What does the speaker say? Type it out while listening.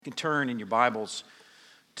You can turn in your Bibles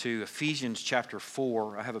to Ephesians chapter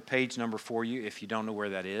 4. I have a page number for you. If you don't know where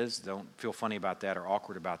that is, don't feel funny about that or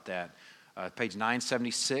awkward about that. Page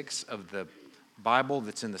 976 of the Bible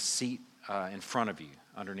that's in the seat in front of you,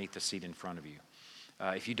 underneath the seat in front of you.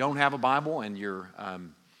 If you don't have a Bible and you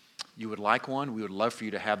would like one, we would love for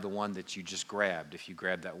you to have the one that you just grabbed. If you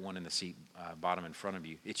grabbed that one in the seat bottom in front of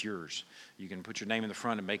you, it's yours. You can put your name in the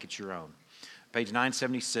front and make it your own. Page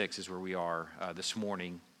 976 is where we are this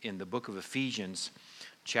morning in the book of Ephesians,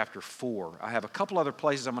 chapter 4. I have a couple other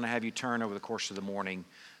places I'm going to have you turn over the course of the morning,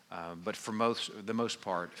 but for the most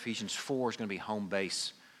part, Ephesians 4 is going to be home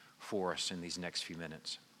base for us in these next few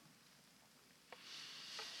minutes.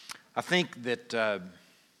 I think that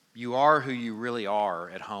you are who you really are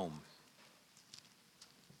at home.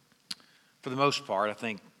 For the most part, I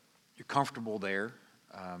think you're comfortable there.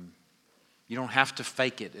 You don't have to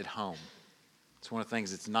fake it at home. It's one of the things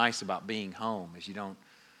that's nice about being home is you don't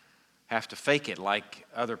have to fake it like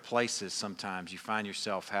other places sometimes you find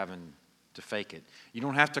yourself having to fake it. You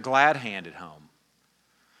don't have to glad hand at home.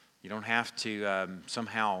 You don't have to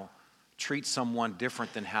somehow treat someone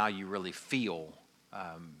different than how you really feel.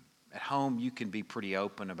 At home, you can be pretty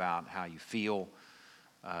open about how you feel.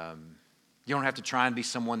 You don't have to try and be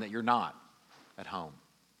someone that you're not at home.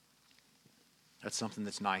 That's something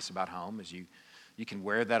that's nice about home is you can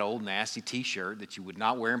wear that old nasty T-shirt that you would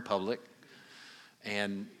not wear in public,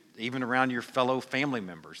 and even around your fellow family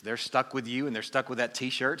members. They're stuck with you and they're stuck with that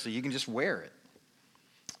T-shirt, so you can just wear it.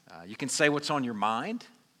 You can say what's on your mind,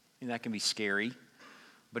 and that can be scary,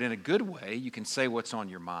 but in a good way, you can say what's on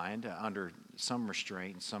your mind under some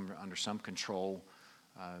restraint, under some control.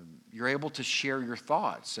 You're able to share your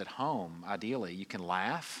thoughts at home, ideally. You can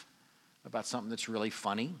laugh about something that's really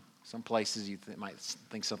funny. Some places you might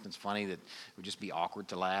think something's funny that would just be awkward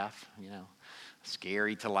to laugh,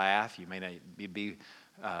 scary to laugh. You may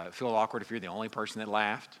not feel awkward if you're the only person that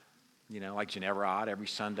laughed, like Geneva Odd every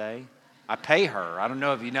Sunday. I pay her. I don't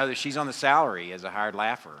know if you know that she's on the salary as a hired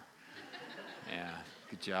laugher. Yeah,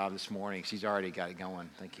 good job this morning. She's already got it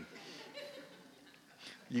going. Thank you.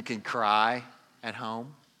 You can cry at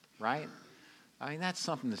home, right? I mean, that's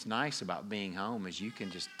something that's nice about being home is you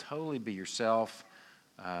can just totally be yourself.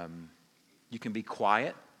 You can be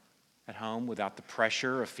quiet at home without the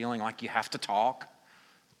pressure of feeling like you have to talk.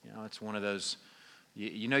 It's one of those,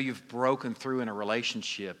 you've broken through in a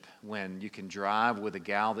relationship when you can drive with a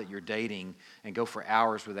gal that you're dating and go for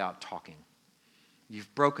hours without talking.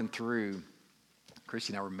 You've broken through.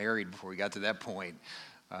 Christy and I were married before we got to that point.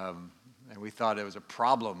 And we thought it was a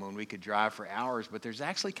problem when we could drive for hours, but there's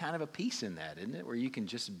actually kind of a peace in that, isn't it? Where you can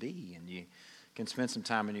just be and you can spend some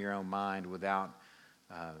time in your own mind without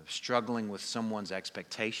struggling with someone's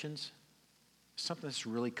expectations. Something that's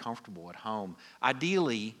really comfortable at home.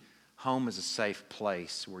 Ideally, home is a safe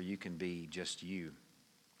place where you can be just you.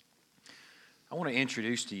 I want to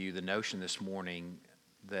introduce to you the notion this morning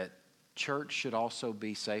that church should also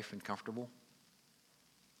be safe and comfortable.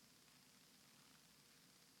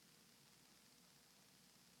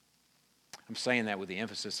 I'm saying that with the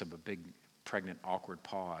emphasis of a big, pregnant, awkward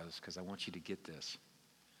pause because I want you to get this.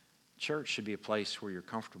 Church should be a place where you're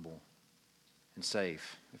comfortable and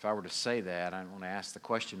safe. If I were to say that, I want to ask the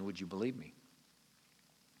question, would you believe me?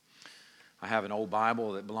 I have an old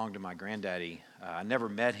Bible that belonged to my granddaddy. I never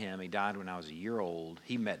met him. He died when I was a year old.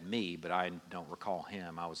 He met me, but I don't recall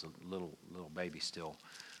him. I was a little baby still.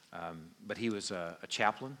 But he was a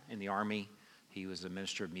chaplain in the Army. He was a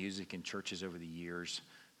minister of music in churches over the years.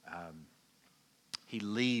 He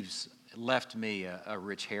left me a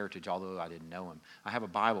rich heritage, although I didn't know him. I have a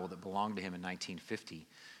Bible that belonged to him in 1950,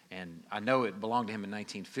 and I know it belonged to him in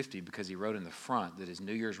 1950 because he wrote in the front that his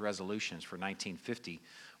New Year's resolutions for 1950,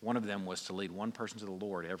 one of them was to lead one person to the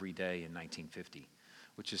Lord every day in 1950,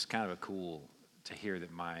 which is kind of cool to hear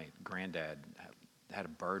that my granddad had a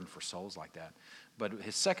burden for souls like that. But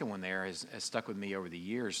his second one there has stuck with me over the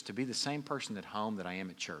years, to be the same person at home that I am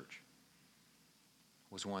at church.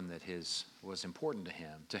 Was one that was important to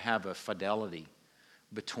him, to have a fidelity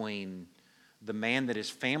between the man that his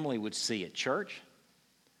family would see at church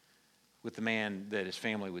with the man that his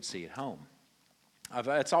family would see at home.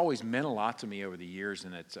 It's always meant a lot to me over the years,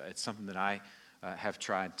 and it's something that I have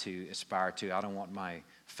tried to aspire to. I don't want my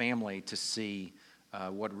family to see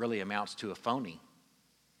what really amounts to a phony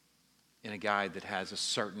in a guy that has a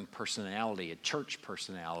certain personality, a church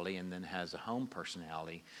personality, and then has a home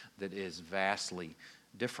personality that is vastly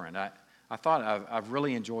different. I thought I've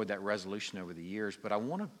really enjoyed that resolution over the years, but I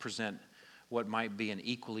want to present what might be an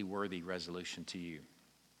equally worthy resolution to you.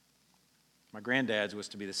 My granddad's was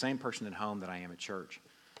to be the same person at home that I am at church.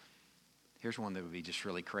 Here's one that would be just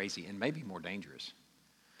really crazy and maybe more dangerous.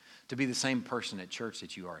 to be the same person at church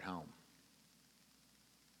that you are at home.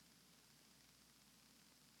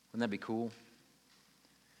 Wouldn't that be cool?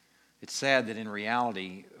 It's sad that in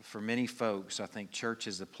reality, for many folks, I think church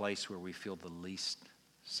is the place where we feel the least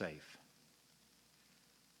safe.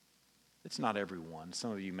 It's not everyone.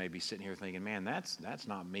 Some of you may be sitting here thinking, man, that's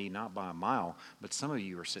not me, not by a mile. But some of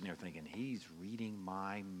you are sitting here thinking, he's reading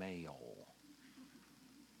my mail.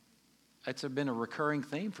 It's been a recurring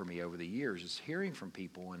theme for me over the years, is hearing from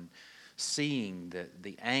people and seeing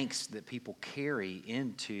the angst that people carry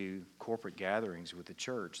into corporate gatherings with the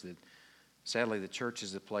church. That sadly, the church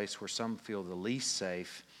is the place where some feel the least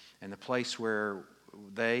safe, and the place where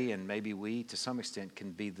they, and maybe we to some extent,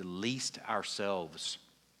 can be the least ourselves.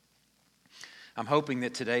 I'm hoping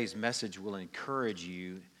that today's message will encourage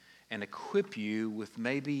you and equip you with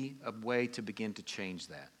maybe a way to begin to change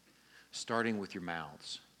that, starting with your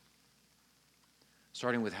mouths,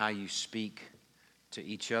 starting with how you speak to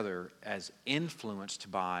each other as influenced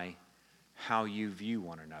by how you view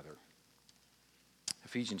one another.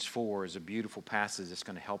 Ephesians 4 is a beautiful passage that's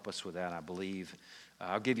going to help us with that, I believe.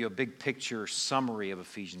 I'll give you a big picture summary of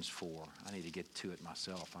Ephesians 4. I need to get to it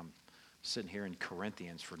myself. I'm sitting here in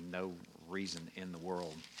Corinthians for no reason in the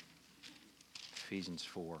world. Ephesians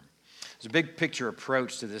 4. There's a big picture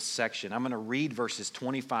approach to this section. I'm going to read verses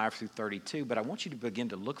 25 through 32, but I want you to begin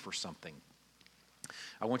to look for something.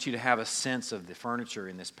 I want you to have a sense of the furniture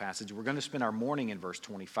in this passage. We're going to spend our morning in verse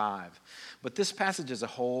 25. But this passage as a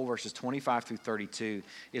whole, verses 25 through 32,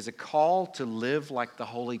 is a call to live like the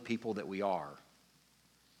holy people that we are.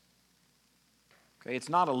 Okay, it's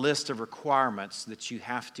not a list of requirements that you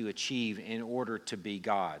have to achieve in order to be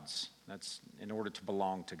God's. That's in order to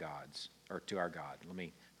belong to God's, or to our God. Let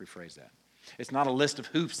me rephrase that. It's not a list of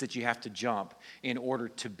hoops that you have to jump in order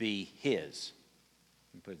to be His.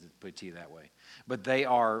 Put it to you that way. But they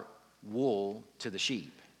are wool to the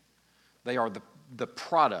sheep. They are the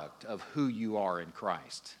product of who you are in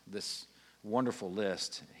Christ. This wonderful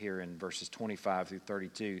list here in verses 25 through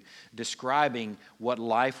 32, describing what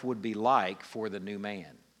life would be like for the new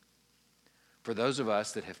man. For those of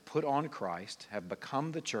us that have put on Christ, have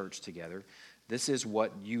become the church together, this is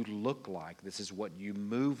what you look like. This is what you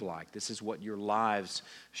move like. This is what your lives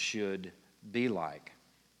should be like.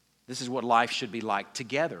 This is what life should be like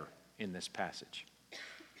together in this passage.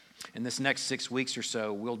 In this next 6 weeks or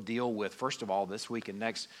so, we'll deal with, first of all, this week and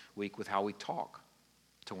next week, with how we talk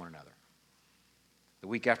to one another. The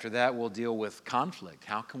week after that, we'll deal with conflict.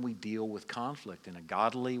 How can we deal with conflict in a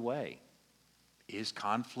godly way? Is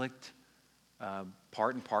conflict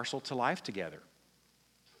part and parcel to life together?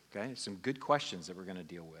 Okay, some good questions that we're going to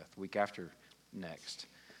deal with week after next.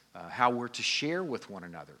 How we're to share with one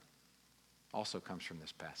another also comes from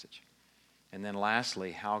this passage. And then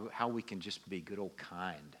lastly, how we can just be good old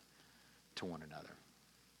kind to one another.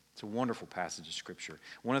 It's a wonderful passage of Scripture.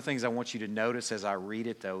 One of the things I want you to notice as I read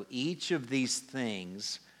it, though, each of these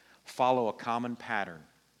things follow a common pattern.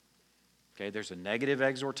 Okay, there's a negative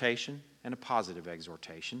exhortation and a positive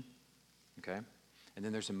exhortation. Okay, and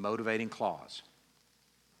then there's a motivating clause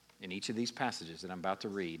in each of these passages that I'm about to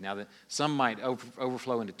read. Now, some might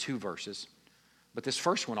overflow into 2 verses. But this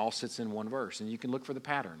first one all sits in one verse, and you can look for the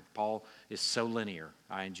pattern. Paul is so linear.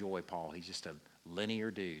 I enjoy Paul. He's just a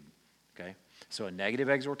linear dude, okay? So a negative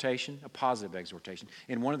exhortation, a positive exhortation.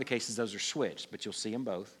 In one of the cases, those are switched, but you'll see them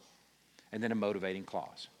both. And then a motivating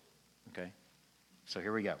clause, okay? So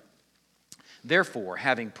here we go. Therefore,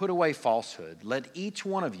 having put away falsehood, let each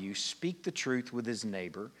one of you speak the truth with his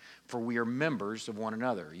neighbor, for we are members of one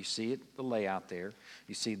another. You see it, the layout there.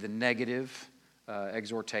 You see the negative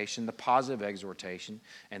exhortation, the positive exhortation,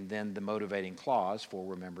 and then the motivating clause for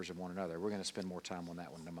we're members of one another. We're going to spend more time on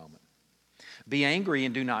that one in a moment. Be angry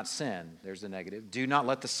and do not sin. There's the negative. Do not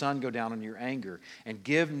let the sun go down in your anger, and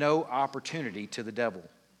give no opportunity to the devil.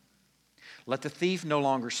 Let the thief no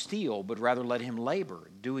longer steal, but rather let him labor,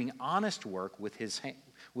 doing honest work with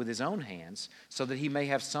his own hands, so that he may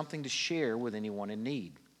have something to share with anyone in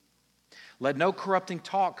need. Let no corrupting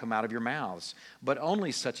talk come out of your mouths, but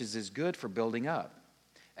only such as is good for building up,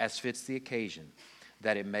 as fits the occasion,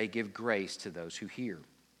 that it may give grace to those who hear.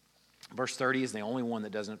 Verse 30 is the only one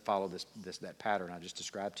that doesn't follow that pattern I just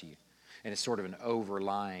described to you. And it's sort of an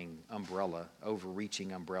overlying umbrella,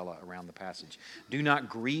 overreaching umbrella around the passage. Do not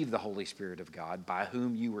grieve the Holy Spirit of God, by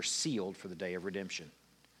whom you were sealed for the day of redemption.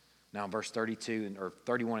 Now in verse 32 or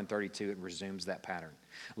 31 and 32, it resumes that pattern.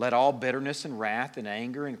 Let all bitterness and wrath and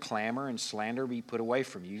anger and clamor and slander be put away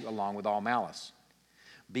from you, along with all malice.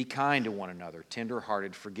 Be kind to one another,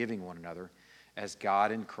 tender-hearted, forgiving one another, as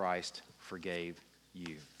God in Christ forgave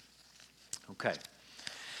you. Okay.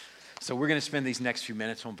 So we're going to spend these next few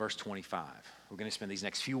minutes on verse 25. We're going to spend these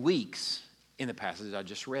next few weeks in the passage I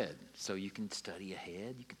just read. So you can study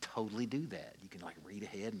ahead. You can totally do that. You can read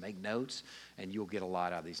ahead and make notes, and you'll get a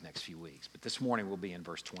lot out of these next few weeks. But this morning we'll be in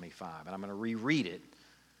verse 25, and I'm going to reread it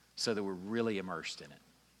so that we're really immersed in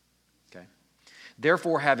it. Okay?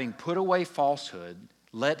 Therefore, having put away falsehood,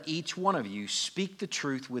 let each one of you speak the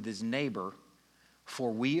truth with his neighbor,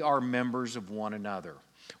 for we are members of one another.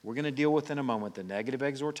 We're going to deal with in a moment the negative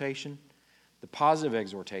exhortation, the positive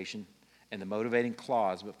exhortation, and the motivating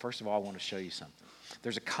clause. But first of all, I want to show you something.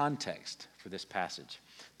 There's a context for this passage.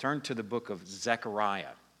 Turn to the book of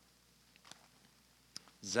Zechariah.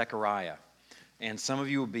 Zechariah. And some of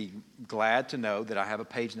you will be glad to know that I have a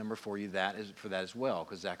page number for you for that as well,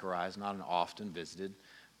 because Zechariah is not an often visited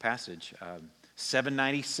passage.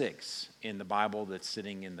 796 in the Bible that's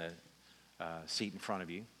sitting in the seat in front of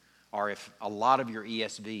you. Or if a lot of your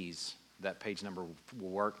ESVs, that page number will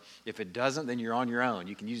work. If it doesn't, then you're on your own.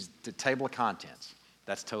 You can use the table of contents.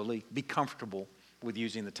 That's totally, be comfortable with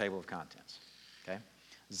using the table of contents. Okay?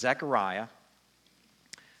 Zechariah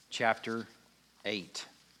chapter 8.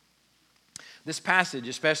 This passage,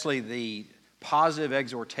 especially the positive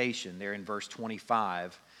exhortation there in verse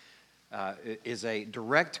 25, is a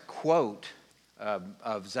direct quote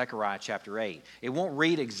of Zechariah chapter 8. It won't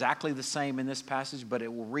read exactly the same in this passage, but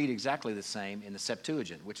it will read exactly the same in the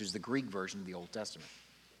Septuagint, which is the Greek version of the Old Testament.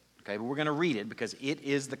 Okay, but we're going to read it because it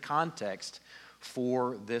is the context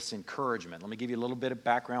for this encouragement. Let me give you a little bit of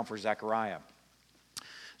background for Zechariah.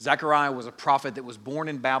 Zechariah was a prophet that was born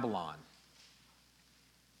in Babylon.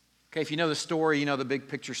 Okay, if you know the story, you know the big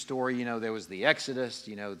picture story, you know there was the Exodus,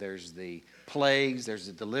 you know there's the plagues, there's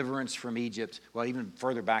the deliverance from Egypt. Well, even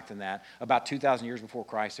further back than that, about 2,000 years before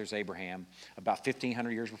Christ, there's Abraham. About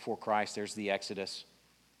 1,500 years before Christ, there's the Exodus.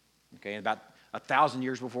 Okay, and about 1,000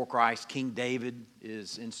 years before Christ, King David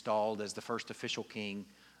is installed as the first official king,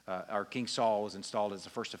 or King Saul was installed as the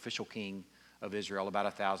first official king of Israel about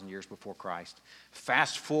 1,000 years before Christ.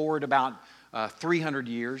 Fast forward about 300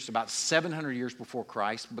 years, about 700 years before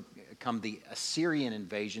Christ, come the Assyrian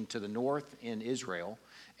invasion to the north in Israel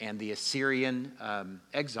and the Assyrian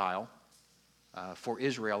exile for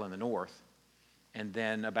Israel in the north. And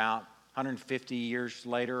then about 150 years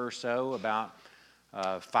later or so, about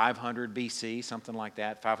 500 BC, something like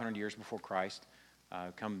that, 500 years before Christ,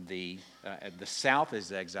 come the south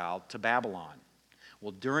is exiled to Babylon.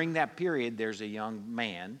 Well, during that period, there's a young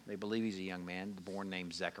man, they believe he's a young man, born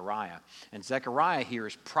named Zechariah. And Zechariah here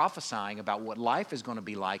is prophesying about what life is going to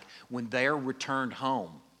be like when they're returned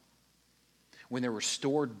home, when they're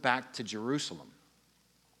restored back to Jerusalem.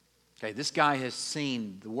 Okay, this guy has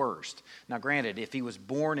seen the worst. Now, granted, if he was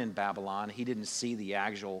born in Babylon, he didn't see the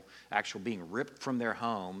actual being ripped from their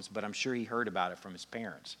homes, but I'm sure he heard about it from his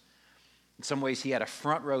parents. In some ways, he had a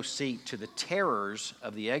front row seat to the terrors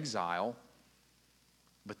of the exile,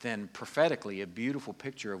 but then prophetically, a beautiful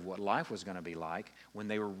picture of what life was going to be like when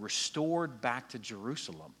they were restored back to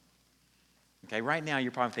Jerusalem. Okay, right now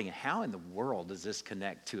you're probably thinking, how in the world does this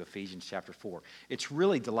connect to Ephesians chapter 4? It's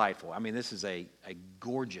really delightful. I mean, this is a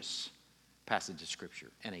gorgeous passage of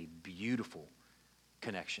Scripture and a beautiful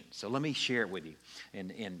connection. So let me share it with you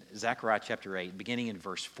in Zechariah chapter 8, beginning in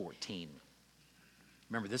verse 14.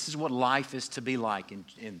 Remember, this is what life is to be like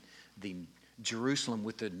in the Jerusalem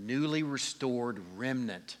with the newly restored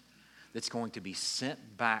remnant that's going to be sent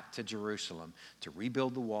back to Jerusalem to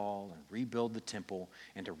rebuild the wall and rebuild the temple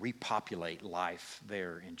and to repopulate life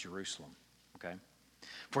there in Jerusalem. Okay?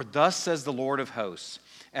 For thus says the Lord of hosts,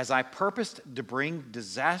 as I purposed to bring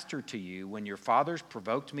disaster to you when your fathers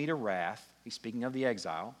provoked me to wrath, he's speaking of the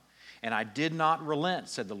exile, and I did not relent,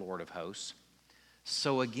 said the Lord of hosts,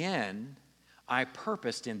 so again I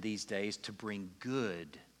purposed in these days to bring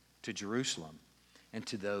good to Jerusalem and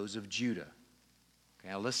to those of Judah. Okay,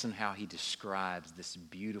 now listen how he describes this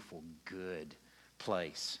beautiful, good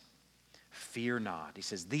place. Fear not. He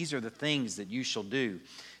says, these are the things that you shall do.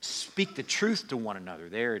 Speak the truth to one another.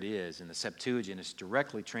 There it is in the Septuagint. It's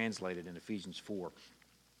directly translated in Ephesians 4.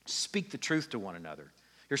 Speak the truth to one another.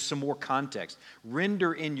 Here's some more context.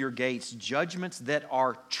 Render in your gates judgments that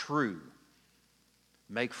are true.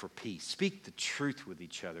 Make for peace. Speak the truth with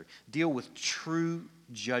each other. Deal with true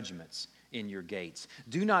judgments in your gates.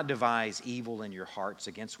 Do not devise evil in your hearts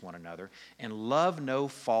against one another, and love no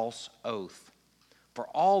false oath. For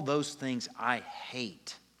all those things I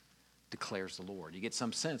hate, declares the Lord. You get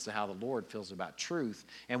some sense of how the Lord feels about truth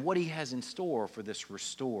and what he has in store for this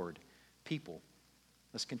restored people.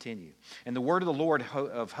 Let's continue. And the word of the Lord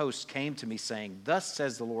of hosts came to me, saying, thus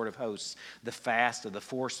says the Lord of hosts, the fast of the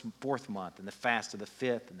fourth month, and the fast of the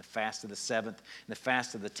fifth, and the fast of the seventh, and the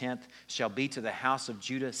fast of the 10th shall be to the house of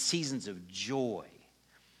Judah seasons of joy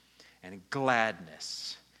and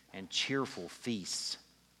gladness and cheerful feasts.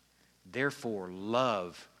 Therefore,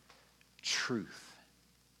 love truth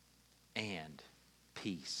and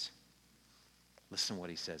peace. Listen to what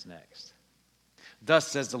he says next. Thus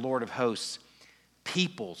says the Lord of hosts,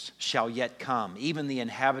 peoples shall yet come, even the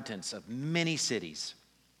inhabitants of many cities.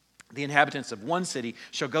 The inhabitants of one city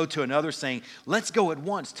shall go to another, saying, let's go at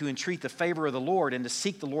once to entreat the favor of the Lord and to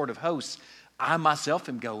seek the Lord of hosts. I myself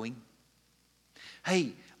am going.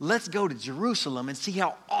 Hey, let's go to Jerusalem and see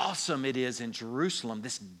how awesome it is in Jerusalem,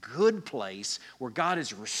 this good place where God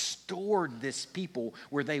has restored this people,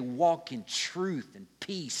 where they walk in truth and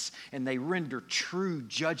peace and they render true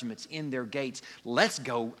judgments in their gates. Let's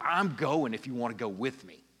go. I'm going if you want to go with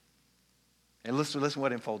me. And listen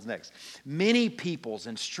what unfolds next. Many peoples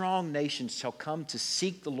and strong nations shall come to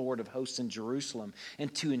seek the Lord of hosts in Jerusalem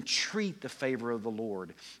and to entreat the favor of the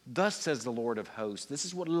Lord. Thus says the Lord of hosts. This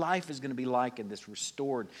is what life is going to be like in this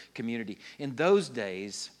restored community. In those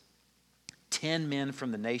days, 10 men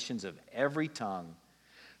from the nations of every tongue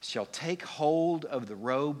shall take hold of the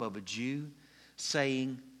robe of a Jew,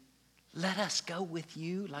 saying, let us go with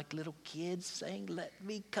you, like little kids saying, let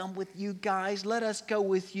me come with you guys. Let us go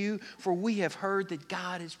with you, for we have heard that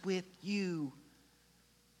God is with you.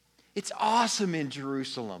 It's awesome in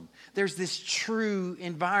Jerusalem. There's this true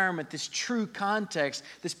environment, this true context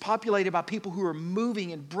that's populated by people who are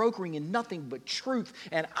moving and brokering in nothing but truth,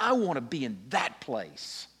 and I want to be in that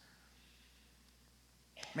place.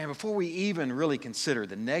 Man, before we even really consider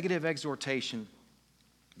the negative exhortation,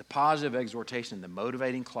 the positive exhortation, the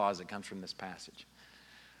motivating clause that comes from this passage,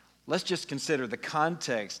 let's just consider the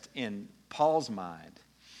context in Paul's mind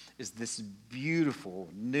is this beautiful,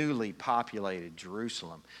 newly populated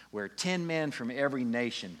Jerusalem where 10 men from every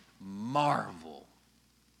nation marvel.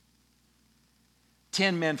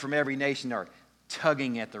 10 men from every nation are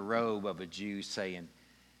tugging at the robe of a Jew saying,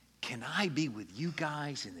 can I be with you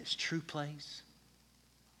guys in this true place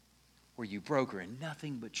where you broker in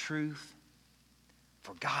nothing but truth?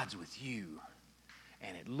 For God's with you,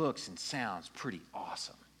 and it looks and sounds pretty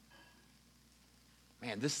awesome.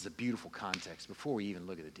 Man, this is a beautiful context before we even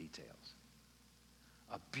look at the details.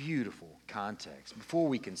 A beautiful context. Before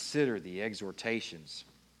we consider the exhortations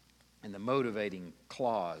and the motivating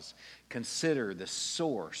clause, consider the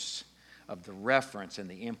source of the reference and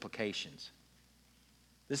the implications.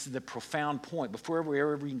 This is the profound point before we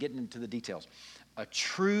ever even get into the details. A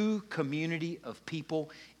true community of people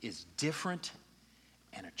is different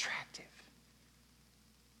and attractive.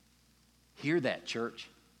 Hear that, church.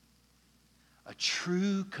 A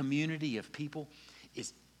true community of people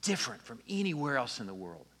is different from anywhere else in the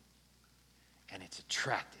world. And it's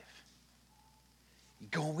attractive. You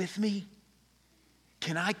going with me?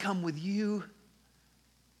 Can I come with you?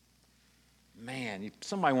 Man, if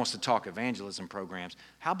somebody wants to talk evangelism programs,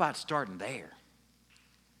 how about starting there?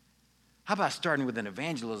 How about starting with an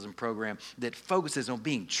evangelism program that focuses on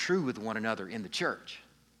being true with one another in the church?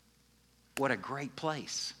 What a great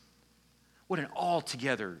place. What an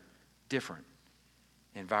altogether different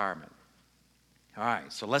environment. All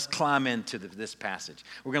right, so let's climb into this passage.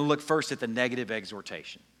 We're going to look first at the negative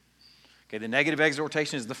exhortation. Okay, the negative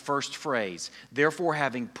exhortation is the first phrase. Therefore,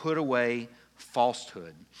 having put away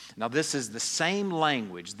falsehood. Now, this is the same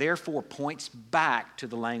language, therefore points back to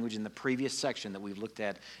the language in the previous section that we've looked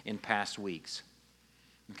at in past weeks.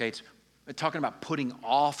 Okay, it's talking about putting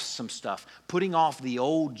off some stuff, putting off the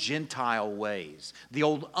old Gentile ways, the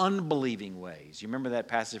old unbelieving ways. You remember that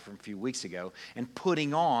passage from a few weeks ago, and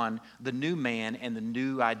putting on the new man and the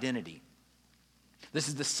new identity. This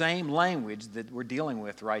is the same language that we're dealing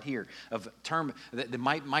with right here, of a term that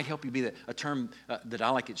might help you be a term that I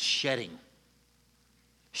like. It's shedding.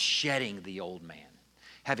 Shedding the old man,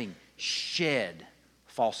 having shed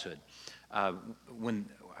falsehood. When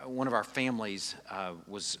one of our families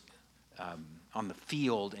was on the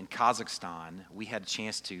field in Kazakhstan, we had a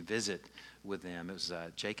chance to visit with them. It was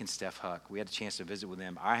Jake and Steph Huck. We had a chance to visit with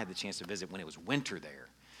them. I had the chance to visit when it was winter there.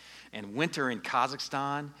 And winter in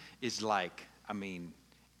Kazakhstan is like,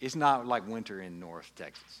 it's not like winter in North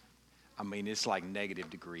Texas. It's like negative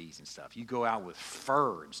degrees and stuff. You go out with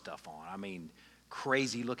fur and stuff on.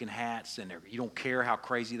 Crazy looking hats, and you don't care how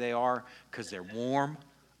crazy they are because they're warm.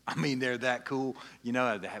 They're that cool. They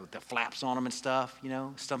have the flaps on them and stuff,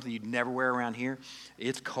 something you'd never wear around here.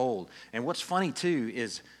 It's cold. And what's funny too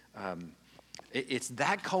is it's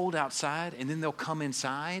that cold outside, and then they'll come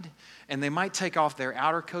inside, and they might take off their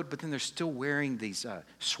outer coat, but then they're still wearing these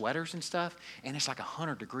sweaters and stuff, and it's like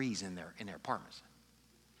 100 degrees in their apartments.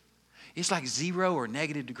 It's like 0 or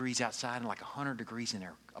negative degrees outside and like 100 degrees in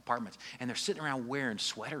their apartments. And they're sitting around wearing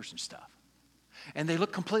sweaters and stuff. And they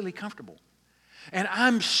look completely comfortable. And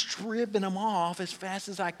I'm stripping them off as fast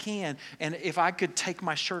as I can. And if I could take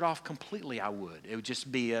my shirt off completely, I would. It would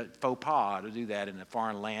just be a faux pas to do that in a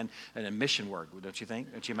foreign land and a mission work, don't you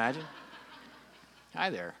think? Don't you imagine? Hi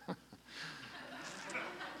there.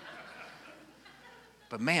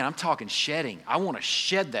 But man, I'm talking shedding. I want to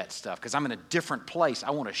shed that stuff because I'm in a different place. I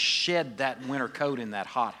want to shed that winter coat in that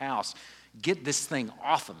hot house. Get this thing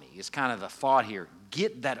off of me is kind of the thought here.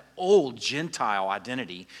 Get that old Gentile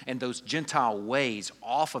identity and those Gentile ways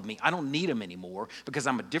off of me. I don't need them anymore because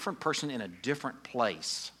I'm a different person in a different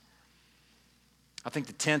place. I think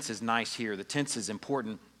the tense is nice here. The tense is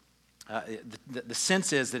important. The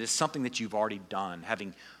sense is that it's something that you've already done,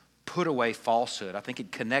 having put away falsehood. I think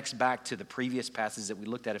it connects back to the previous passage that we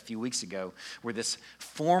looked at a few weeks ago, where this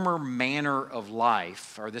former manner of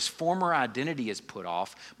life, or this former identity is put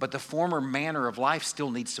off, but the former manner of life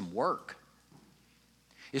still needs some work.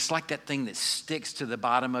 It's like that thing that sticks to the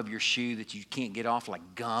bottom of your shoe that you can't get off,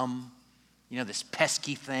 like gum. You know, this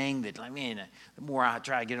pesky thing that, the more I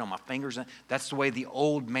try to get it on my fingers, that's the way the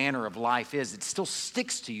old manner of life is. It still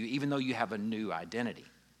sticks to you even though you have a new identity.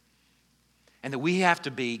 And that we have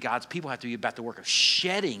to be, God's people have to be about the work of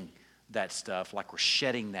shedding that stuff like we're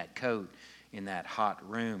shedding that coat in that hot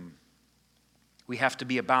room. We have to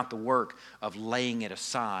be about the work of laying it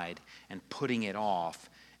aside and putting it off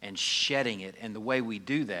and shedding it. And the way we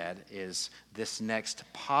do that is this next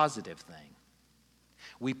positive thing.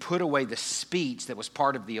 We put away the speech that was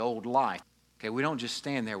part of the old life. Okay, we don't just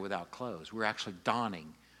stand there without clothes. We're actually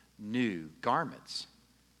donning new garments.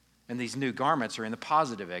 And these new garments are in the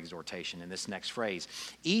positive exhortation in this next phrase.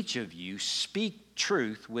 Each of you speak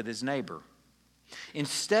truth with his neighbor.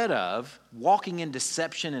 Instead of walking in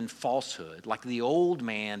deception and falsehood like the old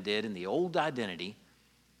man did in the old identity,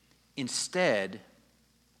 instead,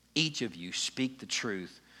 each of you speak the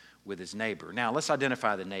truth with his neighbor. Now, let's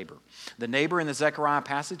identify the neighbor. The neighbor in the Zechariah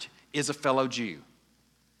passage is a fellow Jew.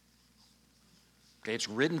 Okay, it's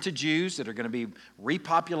written to Jews that are going to be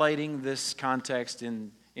repopulating this context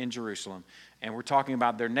in Jerusalem. And we're talking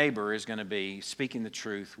about their neighbor is going to be speaking the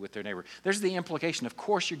truth with their neighbor. There's the implication, of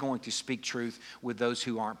course, you're going to speak truth with those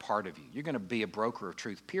who aren't part of you. You're going to be a broker of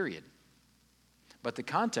truth, period. But the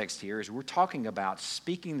context here is we're talking about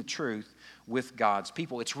speaking the truth with God's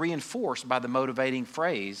people. It's reinforced by the motivating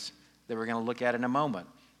phrase that we're going to look at in a moment.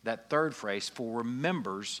 That third phrase, for we're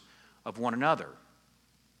members of one another.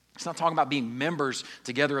 It's not talking about being members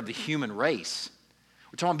together of the human race.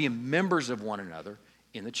 We're talking about being members of one another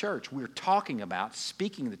in the church. We're talking about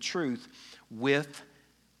speaking the truth with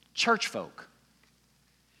church folk.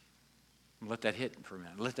 Let that hit for a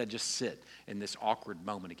minute. Let that just sit in this awkward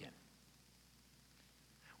moment again.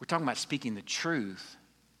 We're talking about speaking the truth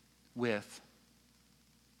with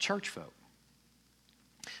church folk.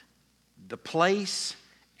 The place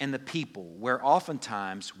and the people where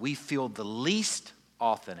oftentimes we feel the least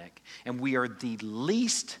authentic and we are the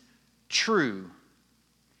least true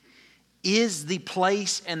is the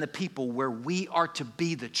place and the people where we are to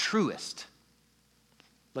be the truest.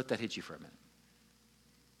 Let that hit you for a minute.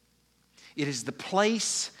 It is the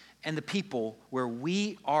place and the people where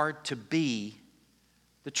we are to be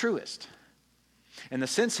the truest. And the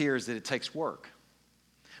sense here is that it takes work.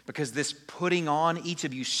 Because this putting on, each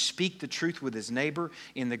of you speak the truth with his neighbor,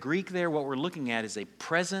 in the Greek there, what we're looking at is a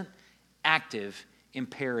present, active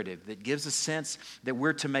imperative that gives a sense that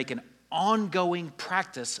we're to make an ongoing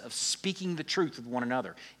practice of speaking the truth with one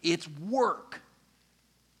another. It's work.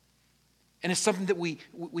 And it's something that we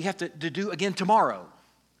have to do again tomorrow.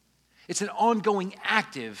 It's an ongoing,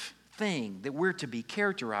 active thing that we're to be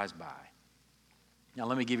characterized by. Now,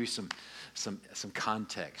 let me give you some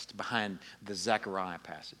context behind the Zechariah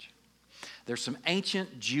passage. There's some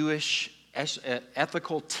ancient Jewish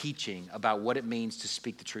ethical teaching about what it means to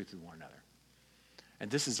speak the truth with one another. And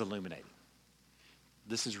this is illuminating.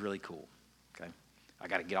 This is really cool. Okay, I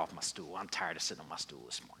got to get off my stool. I'm tired of sitting on my stool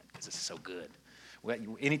this morning because this is so good. Well,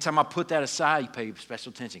 anytime I put that aside, you pay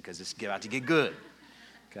special attention because it's about to get good.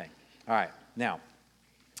 Okay, all right. Now,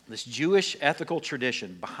 this Jewish ethical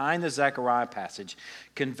tradition behind the Zechariah passage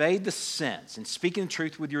conveyed the sense in speaking the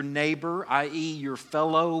truth with your neighbor, i.e. your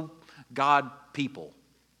fellow God people.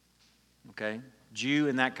 Okay? Jew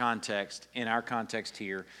in that context, in our context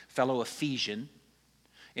here, fellow Ephesian.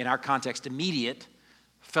 In our context, immediate,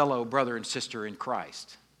 fellow brother and sister in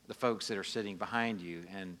Christ. The folks that are sitting behind you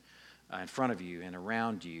and in front of you and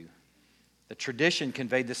around you. The tradition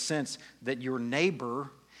conveyed the sense that your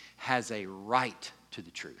neighbor has a right to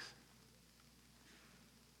the truth.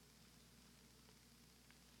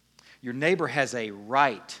 Your neighbor has a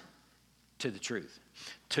right to the truth.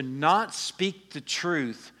 To not speak the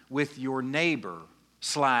truth with your neighbor /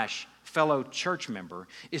 fellow church member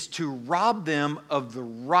is to rob them of the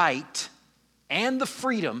right and the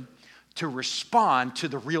freedom to respond to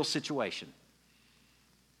the real situation.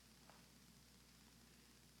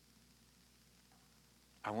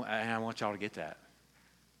 I want y'all to get that.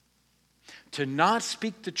 To not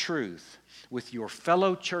speak the truth with your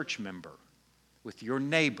fellow church member, with your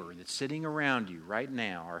neighbor that's sitting around you right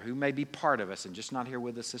now, or who may be part of us and just not here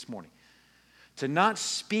with us this morning. To not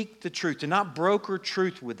speak the truth, to not broker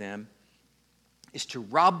truth with them, is to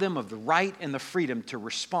rob them of the right and the freedom to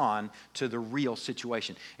respond to the real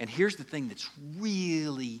situation. And here's the thing that's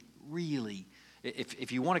really,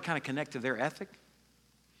 if you want to kind of connect to their ethic,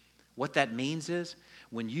 what that means is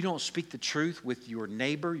when you don't speak the truth with your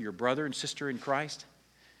neighbor, your brother and sister in Christ,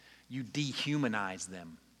 you dehumanize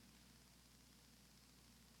them.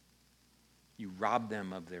 You rob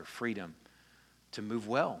them of their freedom to move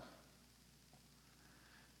well.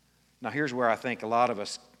 Now, here's where I think a lot of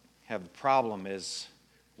us have the problem is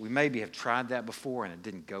we maybe have tried that before and it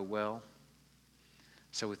didn't go well.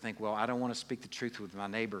 So we think, well, I don't want to speak the truth with my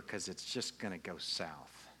neighbor because it's just going to go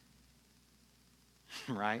south.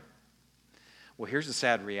 Right? Well, here's the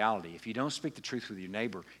sad reality. If you don't speak the truth with your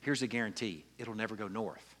neighbor, here's a guarantee. It'll never go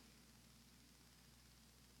north.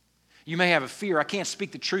 You may have a fear, I can't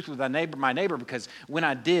speak the truth with my neighbor because when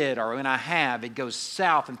I did or when I have, it goes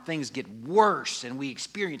south and things get worse and we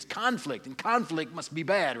experience conflict, and conflict must be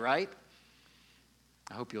bad, right?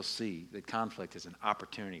 I hope you'll see that conflict is an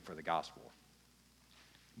opportunity for the gospel.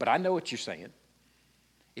 But I know what you're saying.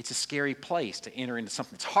 It's a scary place to enter into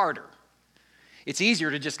something that's harder. It's easier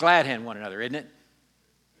to just glad hand one another, isn't it?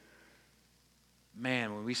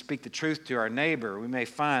 Man, when we speak the truth to our neighbor, we may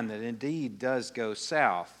find that it indeed does go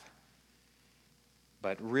south.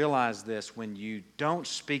 But realize this, when you don't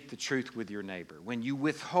speak the truth with your neighbor, when you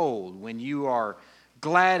withhold, when you are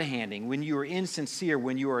glad-handing, when you are insincere,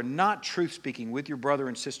 when you are not truth-speaking with your brother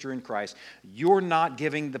and sister in Christ, you're not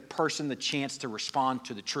giving the person the chance to respond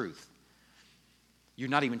to the truth. You're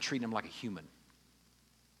not even treating them like a human.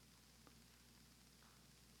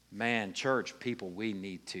 Man, church people, we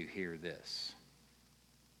need to hear this.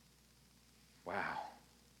 Wow.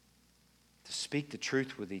 To speak the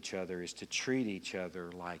truth with each other is to treat each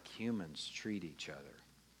other like humans treat each other.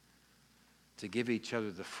 To give each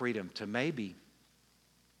other the freedom to maybe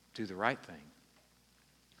do the right thing.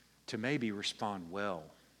 To maybe respond well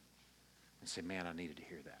and say, man, I needed to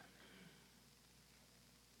hear that.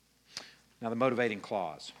 Now, the motivating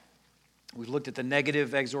clause. We've looked at the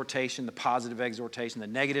negative exhortation, the positive exhortation. The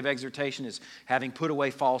negative exhortation is having put away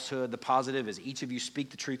falsehood. The positive is each of you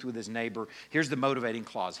speak the truth with his neighbor. Here's the motivating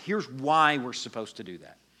clause. Here's why we're supposed to do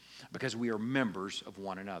that. Because we are members of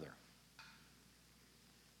one another.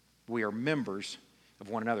 We are members of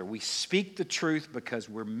one another. We speak the truth because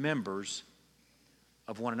we're members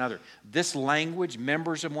of one another. This language,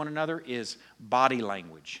 members of one another, is body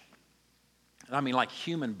language. I mean like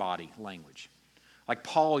human body language. Like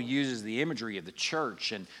Paul uses the imagery of the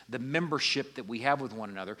church and the membership that we have with one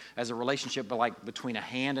another as a relationship like between a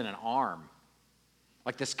hand and an arm.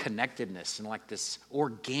 Like this connectedness and like this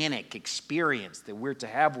organic experience that we're to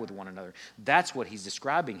have with one another. That's what he's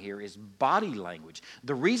describing here is body language.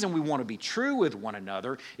 The reason we want to be true with one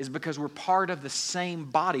another is because we're part of the same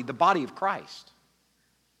body, the body of Christ.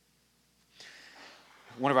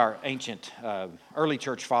 One of our ancient early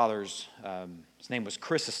church fathers, his name was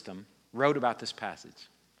Chrysostom, wrote about this passage.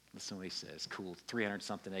 Listen to what he says. Cool,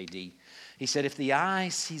 300-something AD. He said, if the eye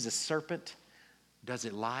sees a serpent, does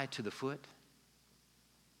it lie to the foot?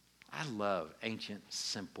 I love ancient,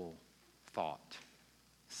 simple thought.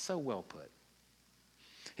 So well put.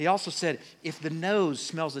 He also said, if the nose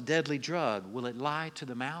smells a deadly drug, will it lie to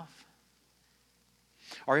the mouth?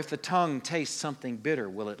 Or if the tongue tastes something bitter,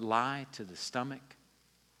 will it lie to the stomach?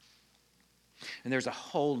 And there's a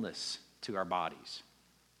wholeness to our bodies.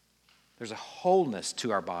 There's a wholeness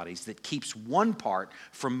to our bodies that keeps one part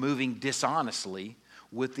from moving dishonestly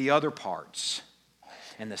with the other parts.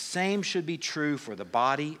 And the same should be true for the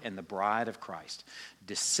body and the bride of Christ.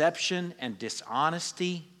 Deception and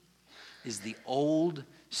dishonesty is the old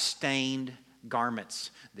stained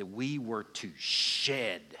garments that we were to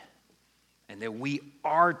shed and that we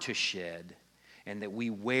are to shed and that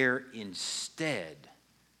we wear instead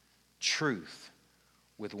truth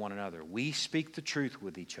with one another. We speak the truth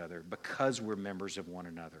with each other because we're members of one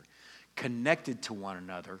another, connected to one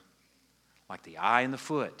another like the eye and the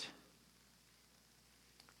foot,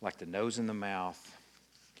 like the nose and the mouth,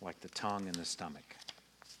 like the tongue and the stomach.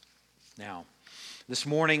 Now, this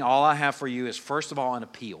morning, all I have for you is, first of all, an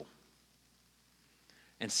appeal,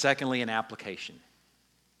 and secondly, an application.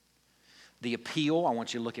 The appeal, I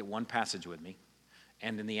want you to look at one passage with me,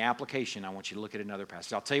 And in the application, I want you to look at another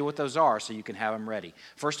passage. I'll tell you what those are so you can have them ready.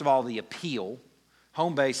 First of all, the appeal.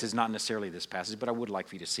 Home base is not necessarily this passage, but I would like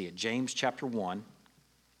for you to see it. James chapter 1.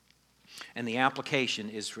 And the application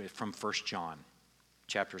is from 1 John,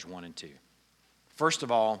 chapters 1 and 2. First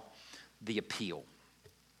of all, the appeal.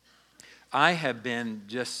 I have been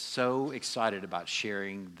just so excited about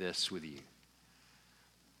sharing this with you.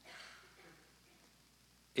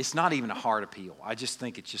 It's not even a hard appeal. I just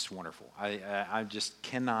think it's just wonderful. I just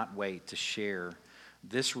cannot wait to share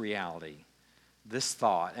this reality, this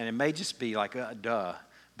thought. And it may just be like, duh,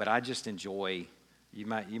 but I just enjoy, you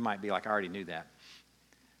might be like, I already knew that.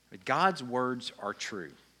 But God's words are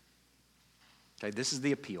true. Okay, this is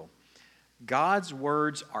the appeal. God's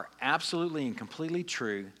words are absolutely and completely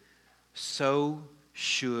true. So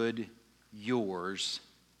should yours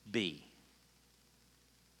be.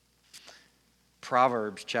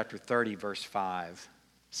 Proverbs chapter 30, verse 5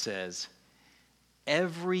 says,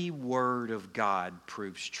 every word of God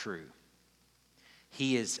proves true.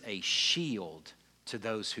 He is a shield to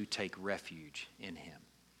those who take refuge in him.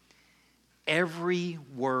 Every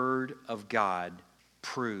word of God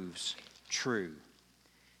proves true.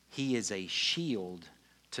 He is a shield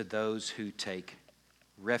to those who take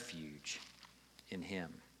refuge in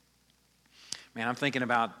him. Man, I'm thinking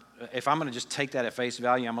about, if I'm going to just take that at face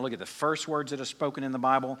value, I'm going to look at the first words that are spoken in the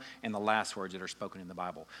Bible and the last words that are spoken in the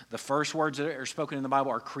Bible. The first words that are spoken in the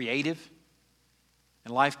Bible are creative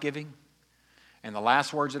and life-giving. And the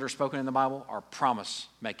last words that are spoken in the Bible are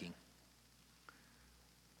promise-making.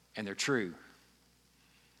 And they're true.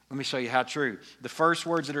 Let me show you how true. The first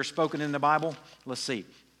words that are spoken in the Bible, let's see.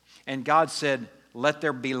 And God said, let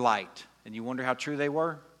there be light. And you wonder how true they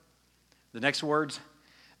were? The next words,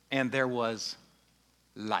 and there was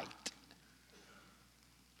light.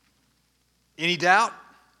 Any doubt?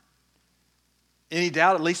 Any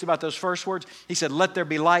doubt, at least about those first words? He said, let there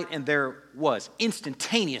be light, and there was.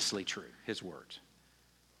 Instantaneously true, his words.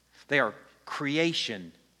 They are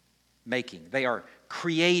creation making. They are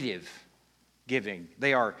creative giving.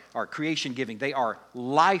 They are creation giving. They are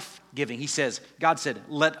life giving. He says, God said,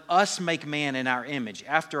 let us make man in our image,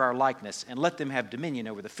 after our likeness, and let them have dominion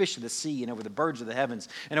over the fish of the sea and over the birds of the heavens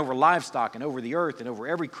and over livestock and over the earth and over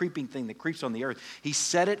every creeping thing that creeps on the earth. He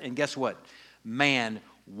said it, and guess what? Man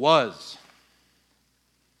was.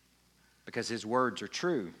 Because his words are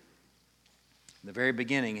true. In the very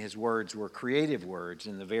beginning, his words were creative words.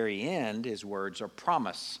 In the very end, his words are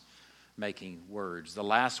promise-making words. The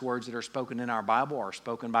last words that are spoken in our Bible are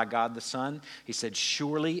spoken by God the Son. He said,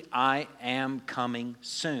 surely I am coming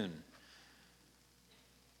soon.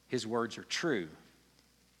 His words are true.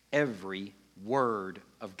 Every word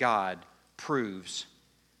of God proves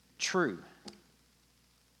true.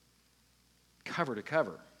 Cover to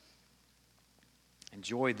cover.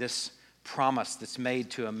 Enjoy this promise that's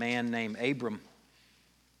made to a man named Abram.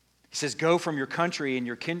 He says, go from your country and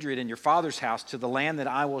your kindred and your father's house to the land that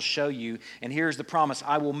I will show you. And here's the promise.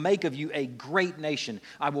 I will make of you a great nation.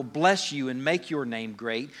 I will bless you and make your name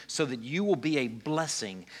great so that you will be a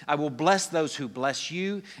blessing. I will bless those who bless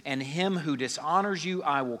you, and him who dishonors you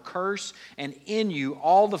I will curse. And in you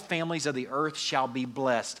all the families of the earth shall be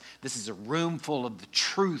blessed. This is a room full of the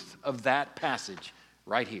truth of that passage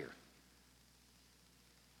right here.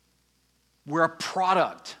 We're a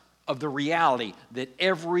product of the reality that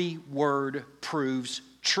every word proves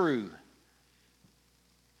true.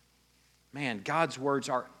 Man, God's words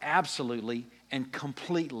are absolutely and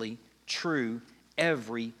completely true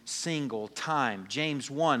every single time. James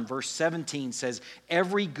 1 verse 17 says,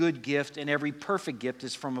 every good gift and every perfect gift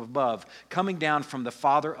is from above, coming down from the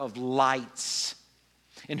Father of lights,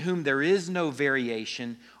 in whom there is no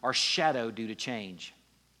variation or shadow due to change.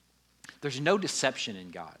 There's no deception in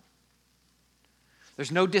God.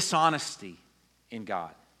 There's no dishonesty in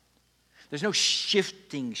God. There's no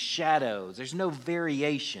shifting shadows. There's no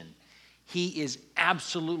variation. He is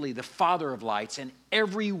absolutely the Father of lights, and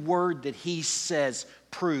every word that he says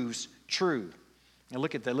proves true. Now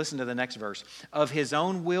listen to the next verse. Of his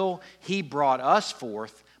own will, he brought us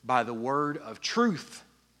forth by the word of truth,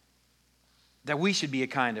 that we should be a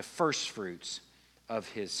kind of first fruits of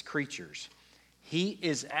his creatures. He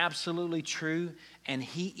is absolutely true, and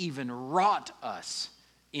he even wrought us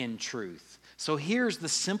in truth. So here's the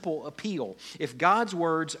simple appeal. If God's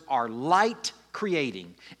words are light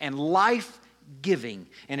creating and life giving,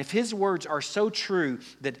 and if his words are so true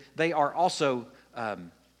that they are also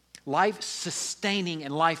life sustaining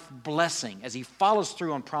and life blessing as he follows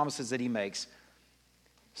through on promises that he makes,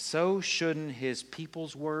 so shouldn't his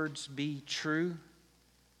people's words be true?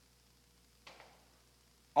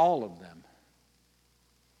 All of them.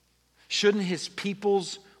 Shouldn't his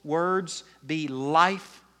people's words be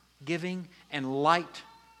life-giving and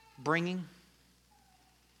light-bringing?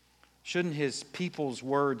 Shouldn't His people's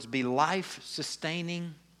words be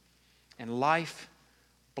life-sustaining and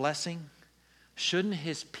life-blessing? Shouldn't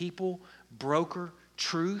His people broker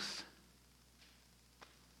truth?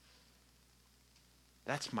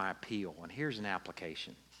 That's my appeal. And here's an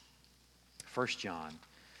application. 1 John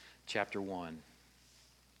chapter 1.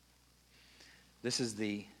 This is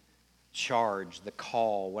the charge, the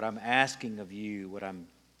call, what I'm asking of you, what I'm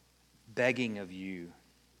begging of you.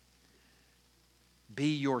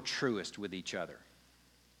 Be your truest with each other.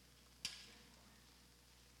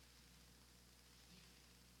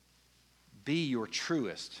 Be your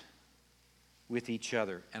truest with each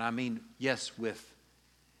other. And I mean, yes, with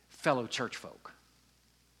fellow church folk.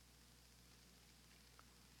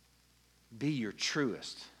 Be your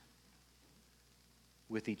truest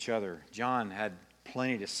with each other. John had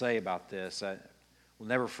plenty to say about this. I will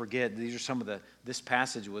never forget, these are some of this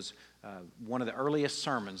passage was one of the earliest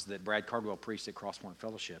sermons that Brad Cardwell preached at Crosspoint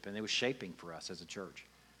Fellowship, and it was shaping for us as a church.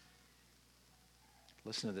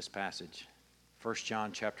 Listen to this passage. 1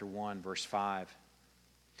 John chapter 1, verse 5.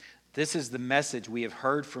 This is the message we have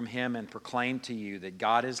heard from Him and proclaimed to you, that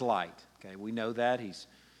God is light. Okay, we know that. He's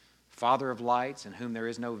Father of lights, in whom there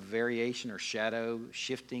is no variation or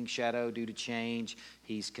shifting shadow due to change.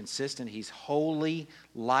 He's consistent. He's holy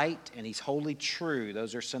light, and He's wholly true.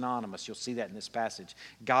 Those are synonymous. You'll see that in this passage.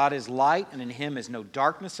 God is light, and in Him is no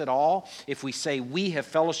darkness at all. If we say we have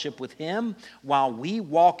fellowship with Him while we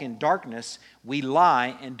walk in darkness, we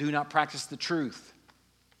lie and do not practice the truth.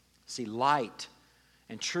 See, light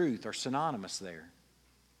and truth are synonymous there.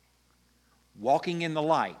 Walking in the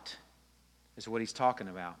light is what He's talking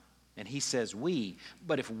about. And He says we,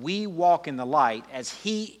 but if we walk in the light as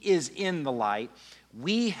He is in the light,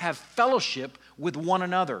 we have fellowship with one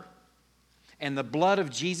another. And the blood of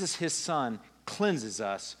Jesus, His Son, cleanses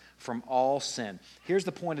us from all sin. Here's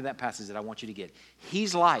the point of that passage that I want you to get.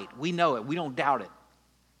 He's light. We know it. We don't doubt it.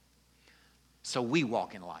 So we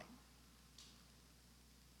walk in light.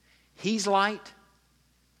 He's light.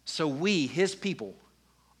 So we, His people,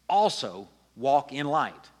 also walk in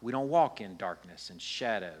light. We don't walk in darkness and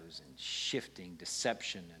shadows and shifting,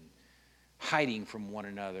 deception and hiding from one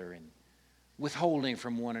another and withholding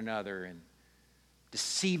from one another and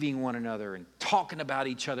deceiving one another and talking about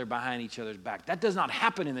each other behind each other's back. That does not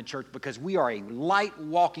happen in the church because we are a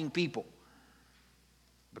light-walking people,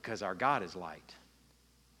 because our God is light.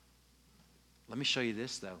 Let me show you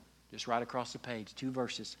this, though, just right across the page, 2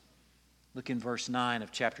 verses. Look in verse 9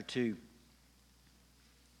 of chapter 2.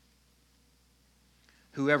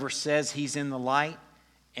 Whoever says he's in the light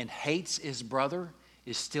and hates his brother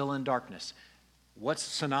is still in darkness. What's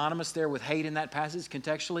synonymous there with hate in that passage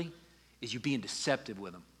contextually is you being deceptive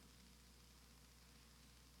with them.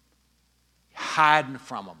 Hiding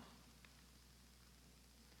from them.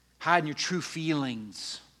 Hiding your true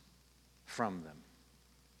feelings from them.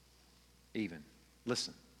 Even.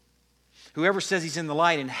 Listen. Whoever says he's in the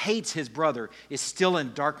light and hates his brother is still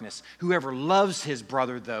in darkness. Whoever loves his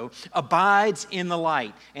brother, though, abides in the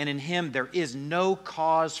light, and in him there is no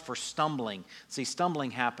cause for stumbling. See,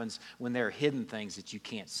 stumbling happens when there are hidden things that you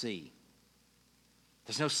can't see.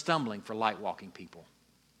 There's no stumbling for light-walking people.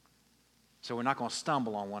 So we're not going to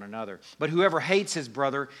stumble on one another. But whoever hates his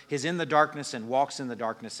brother is in the darkness and walks in the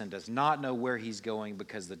darkness and does not know where he's going,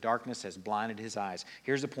 because the darkness has blinded his eyes.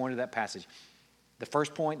 Here's the point of that passage. The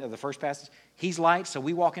first point of the first passage, He's light, so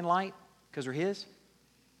we walk in light because we're His.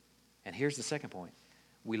 And here's the second point.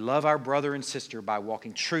 We love our brother and sister by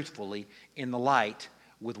walking truthfully in the light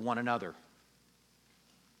with one another.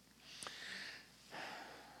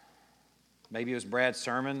 Maybe it was Brad's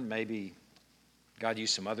sermon. Maybe God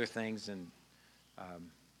used some other things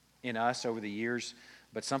in us over the years.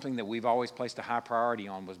 But something that we've always placed a high priority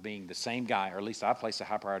on was being the same guy, or at least I've placed a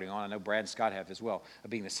high priority on. I know Brad and Scott have as well. Of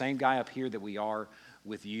being the same guy up here that we are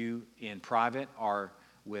with you in private or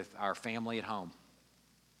with our family at home.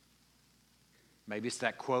 Maybe it's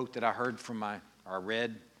that quote that I heard or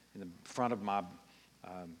read in the front of my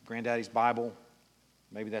granddaddy's Bible.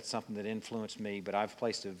 Maybe that's something that influenced me. But I've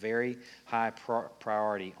placed a very high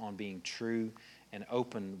priority on being true and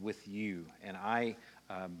open with you. And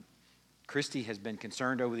Christy has been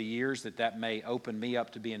concerned over the years that may open me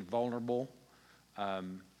up to being vulnerable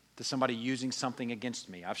to somebody using something against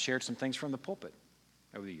me. I've shared some things from the pulpit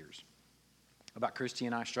over the years about Christy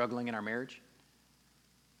and I struggling in our marriage,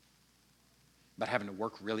 about having to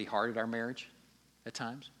work really hard at our marriage at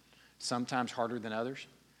times, sometimes harder than others.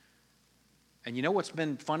 And you know what's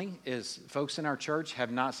been funny is folks in our church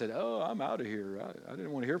have not said, "Oh, I'm out of here. I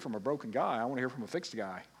didn't want to hear from a broken guy. I want to hear from a fixed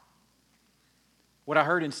guy." What I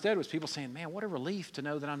heard instead was people saying, man, what a relief to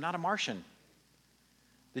know that I'm not a Martian,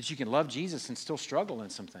 that you can love Jesus and still struggle in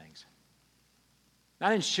some things. And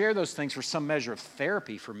I didn't share those things for some measure of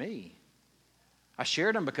therapy for me. I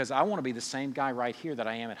shared them because I want to be the same guy right here that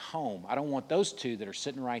I am at home. I don't want those two that are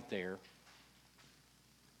sitting right there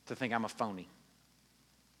to think I'm a phony.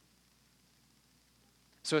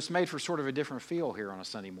 So it's made for sort of a different feel here on a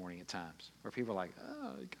Sunday morning at times, where people are like,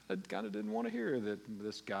 oh, I kind of didn't want to hear that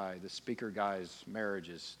this speaker guy's marriage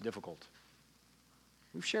is difficult.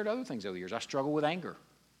 We've shared other things over the years. I struggle with anger.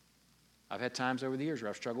 I've had times over the years where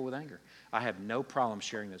I've struggled with anger. I have no problem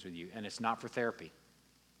sharing those with you, and it's not for therapy.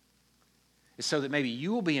 It's so that maybe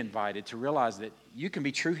you will be invited to realize that you can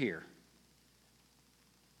be true here.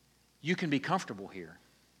 You can be comfortable here.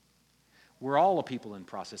 We're all a people in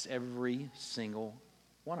process, every single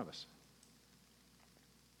one of us.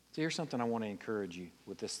 So here's something I want to encourage you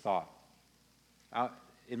with this thought.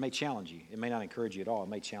 It may challenge you. It may not encourage you at all. It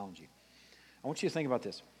may challenge you. I want you to think about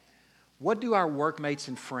this. What do our workmates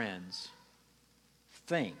and friends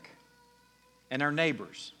think, and our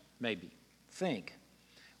neighbors maybe think,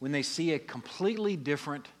 when they see a completely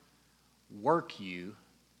different work you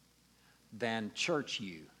than church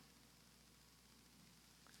you?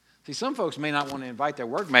 See, some folks may not want to invite their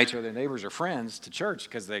workmates or their neighbors or friends to church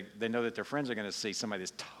because they know that their friends are going to see somebody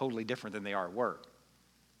that's totally different than they are at work.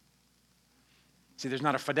 See, there's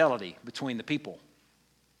not a fidelity between the people.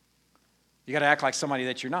 You got to act like somebody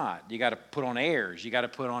that you're not. You got to put on airs. You got to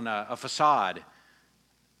put on a facade.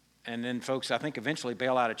 And then folks, I think, eventually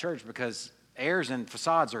bail out of church because airs and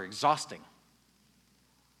facades are exhausting.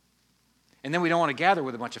 And then we don't want to gather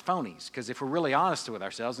with a bunch of phonies, because if we're really honest with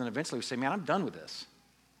ourselves, then eventually we say, man, I'm done with this.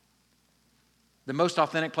 The most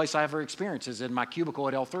authentic place I ever experienced is in my cubicle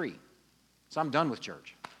at L3. So I'm done with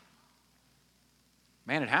church.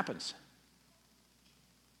 Man, it happens.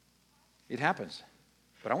 It happens.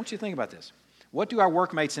 But I want you to think about this. What do our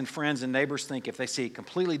workmates and friends and neighbors think if they see a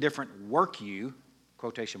completely different work you,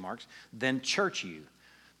 quotation marks, than church you?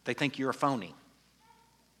 They think you're a phony.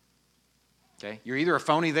 Okay? You're either a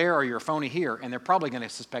phony there or you're a phony here, and they're probably going to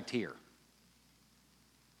suspect here.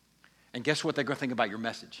 And guess what they're going to think about your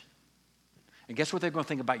message? And guess what they're going to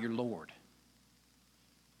think about your Lord?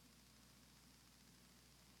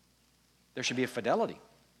 There should be a fidelity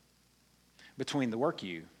between the work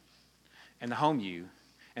you and the home you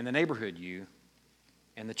and the neighborhood you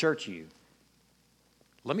and the church you.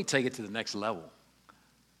 Let me take it to the next level.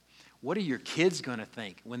 What are your kids going to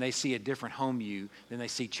think when they see a different home you than they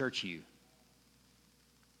see church you?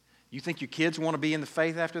 You think your kids want to be in the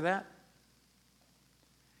faith after that?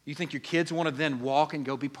 You think your kids want to then walk and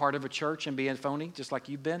go be part of a church and be a phony just like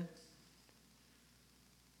you've been?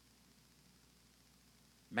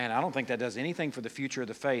 Man, I don't think that does anything for the future of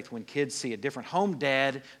the faith when kids see a different home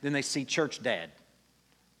dad than they see church dad.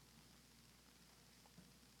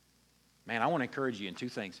 Man, I want to encourage you in two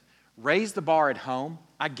things. Raise the bar at home.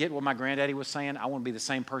 I get what my granddaddy was saying. I want to be the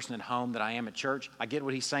same person at home that I am at church. I get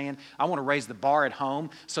what he's saying. I want to raise the bar at home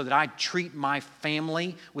so that I treat my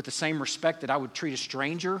family with the same respect that I would treat a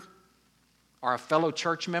stranger or a fellow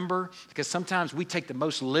church member, because sometimes we take the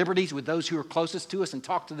most liberties with those who are closest to us and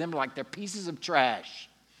talk to them like they're pieces of trash.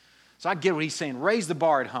 So I get what he's saying. Raise the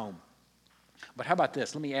bar at home. But how about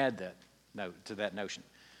this? Let me add that note to that notion.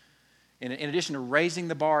 In addition to raising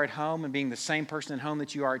the bar at home and being the same person at home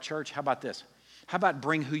that you are at church, how about this? How about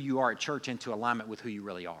bring who you are at church into alignment with who you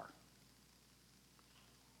really are?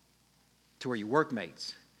 To where your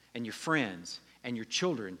workmates and your friends and your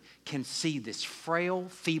children can see this frail,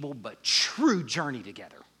 feeble, but true journey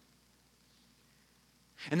together.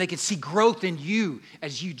 And they can see growth in you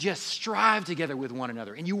as you just strive together with one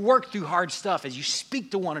another. And you work through hard stuff as you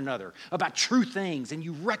speak to one another about true things. And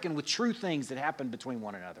you reckon with true things that happen between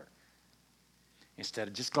one another, instead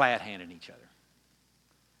of just glad-handing each other.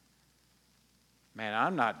 Man,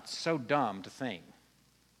 I'm not so dumb to think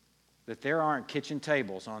that there aren't kitchen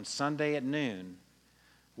tables on Sunday at noon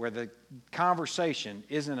where the conversation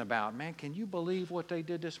isn't about, man, can you believe what they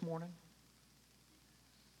did this morning?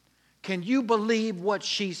 Can you believe what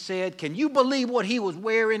she said? Can you believe what he was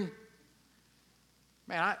wearing?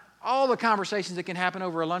 Man, all the conversations that can happen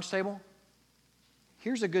over a lunch table.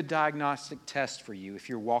 Here's a good diagnostic test for you if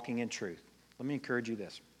you're walking in truth. Let me encourage you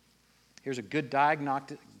this. Here's a good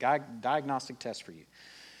diagnostic test for you.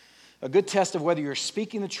 A good test of whether you're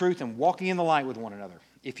speaking the truth and walking in the light with one another.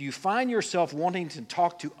 If you find yourself wanting to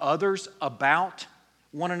talk to others about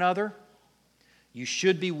one another, you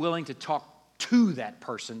should be willing to talk to that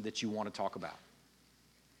person that you want to talk about.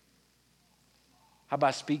 How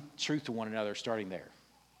about speak truth to one another starting there?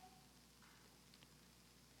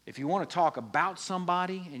 If you want to talk about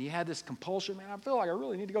somebody and you had this compulsion, man, I feel like I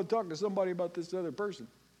really need to go talk to somebody about this other person.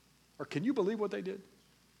 Or can you believe what they did?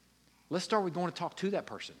 Let's start with going to talk to that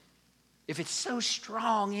person. If it's so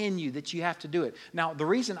strong in you that you have to do it. Now, the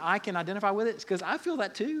reason I can identify with it is because I feel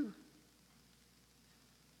that too.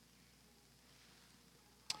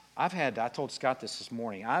 I told Scott this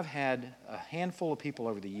morning, I've had a handful of people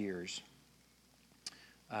over the years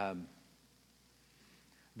that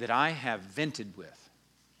I have vented with.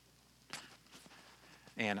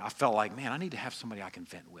 And I felt like, man, I need to have somebody I can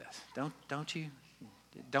vent with. Don't you?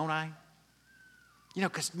 Don't I? You know,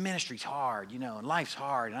 because ministry's hard, and life's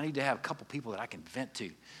hard, and I need to have a couple people that I can vent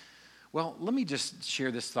to. Well, let me just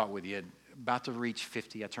share this thought with you. About to reach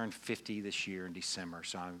 50. I turned 50 this year in December,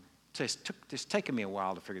 so it's taken me a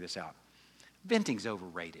while to figure this out. Venting's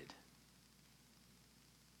overrated.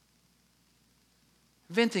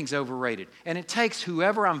 Venting's overrated. And it takes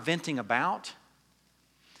whoever I'm venting about.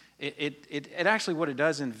 It actually, what it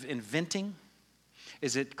does in venting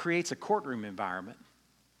is it creates a courtroom environment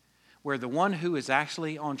where the one who is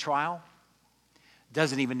actually on trial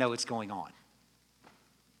doesn't even know it's going on.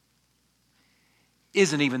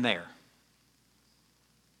 Isn't even there.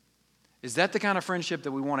 Is that the kind of friendship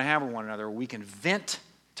that we want to have with one another? Where we can vent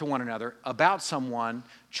to one another about someone,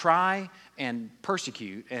 try and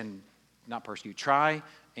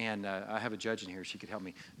I have a judge in here, she could help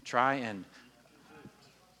me. Try and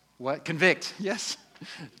what? Convict, yes.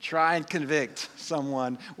 Try and convict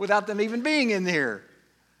someone without them even being in there,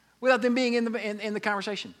 without them being in the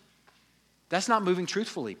conversation. That's not moving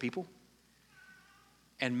truthfully, people.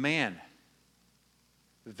 And man,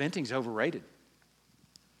 venting's overrated.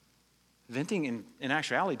 Venting in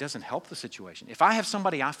actuality doesn't help the situation. If I have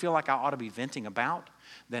somebody I feel like I ought to be venting about,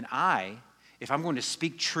 then if I'm going to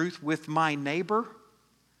speak truth with my neighbor,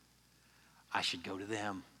 I should go to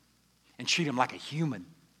them and treat them like a human.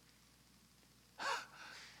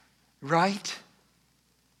 Right?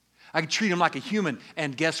 I could treat them like a human,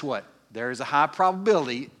 and guess what? There is a high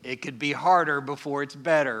probability it could be harder before it's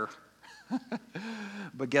better.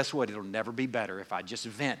 But guess what? It'll never be better if I just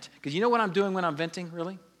vent. Because you know what I'm doing when I'm venting,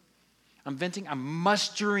 really? I'm venting. I'm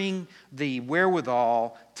mustering the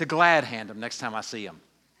wherewithal to glad hand them next time I see them.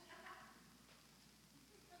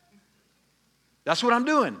 That's what I'm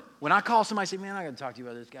doing. When I call somebody and say, man, I got to talk to you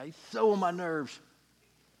about this guy. He's so on my nerves.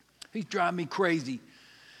 He's driving me crazy.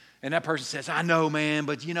 And that person says, I know, man,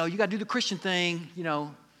 but, you got to do the Christian thing,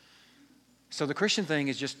 So the Christian thing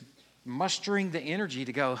is just mustering the energy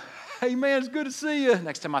to go, hey, man, it's good to see you.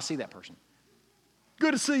 Next time I see that person.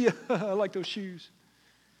 Good to see you. I like those shoes.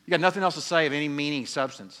 You got nothing else to say of any meaning,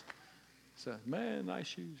 substance. So, man, nice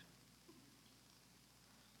shoes.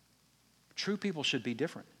 True people should be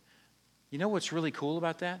different. You know what's really cool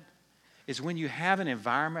about that? Is when you have an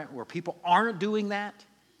environment where people aren't doing that,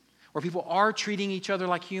 where people are treating each other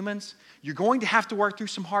like humans, you're going to have to work through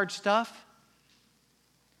some hard stuff.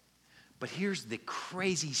 But here's the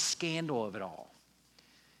crazy scandal of it all.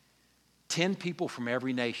 10 people from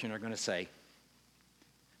every nation are going to say,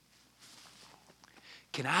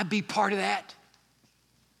 can I be part of that?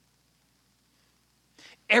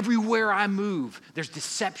 Everywhere I move, there's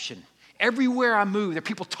deception. Everywhere I move, there are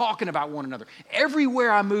people talking about one another.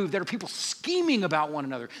 Everywhere I move, there are people scheming about one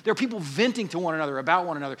another. There are people venting to one another about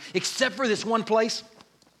one another. Except for this one place.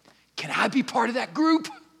 Can I be part of that group?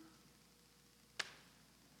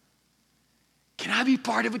 Can I be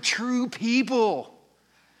part of a true people?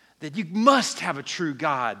 That you must have a true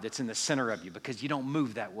God that's in the center of you because you don't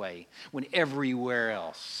move that way when everywhere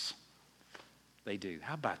else they do.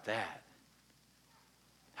 How about that?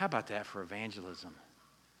 How about that for evangelism?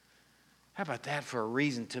 How about that for a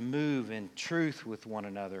reason to move in truth with one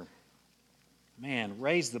another? Man,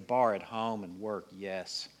 raise the bar at home and work,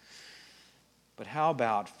 yes. But how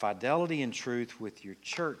about fidelity and truth with your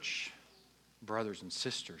church brothers and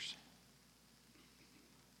sisters?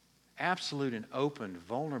 Absolute and open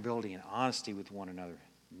vulnerability and honesty with one another.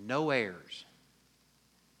 No airs.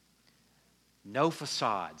 No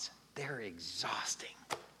facades. They're exhausting.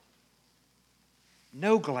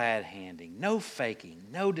 No glad handing, no faking,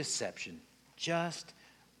 no deception. Just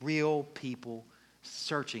real people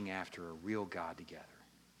searching after a real God together.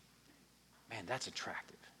 Man, that's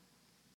attractive.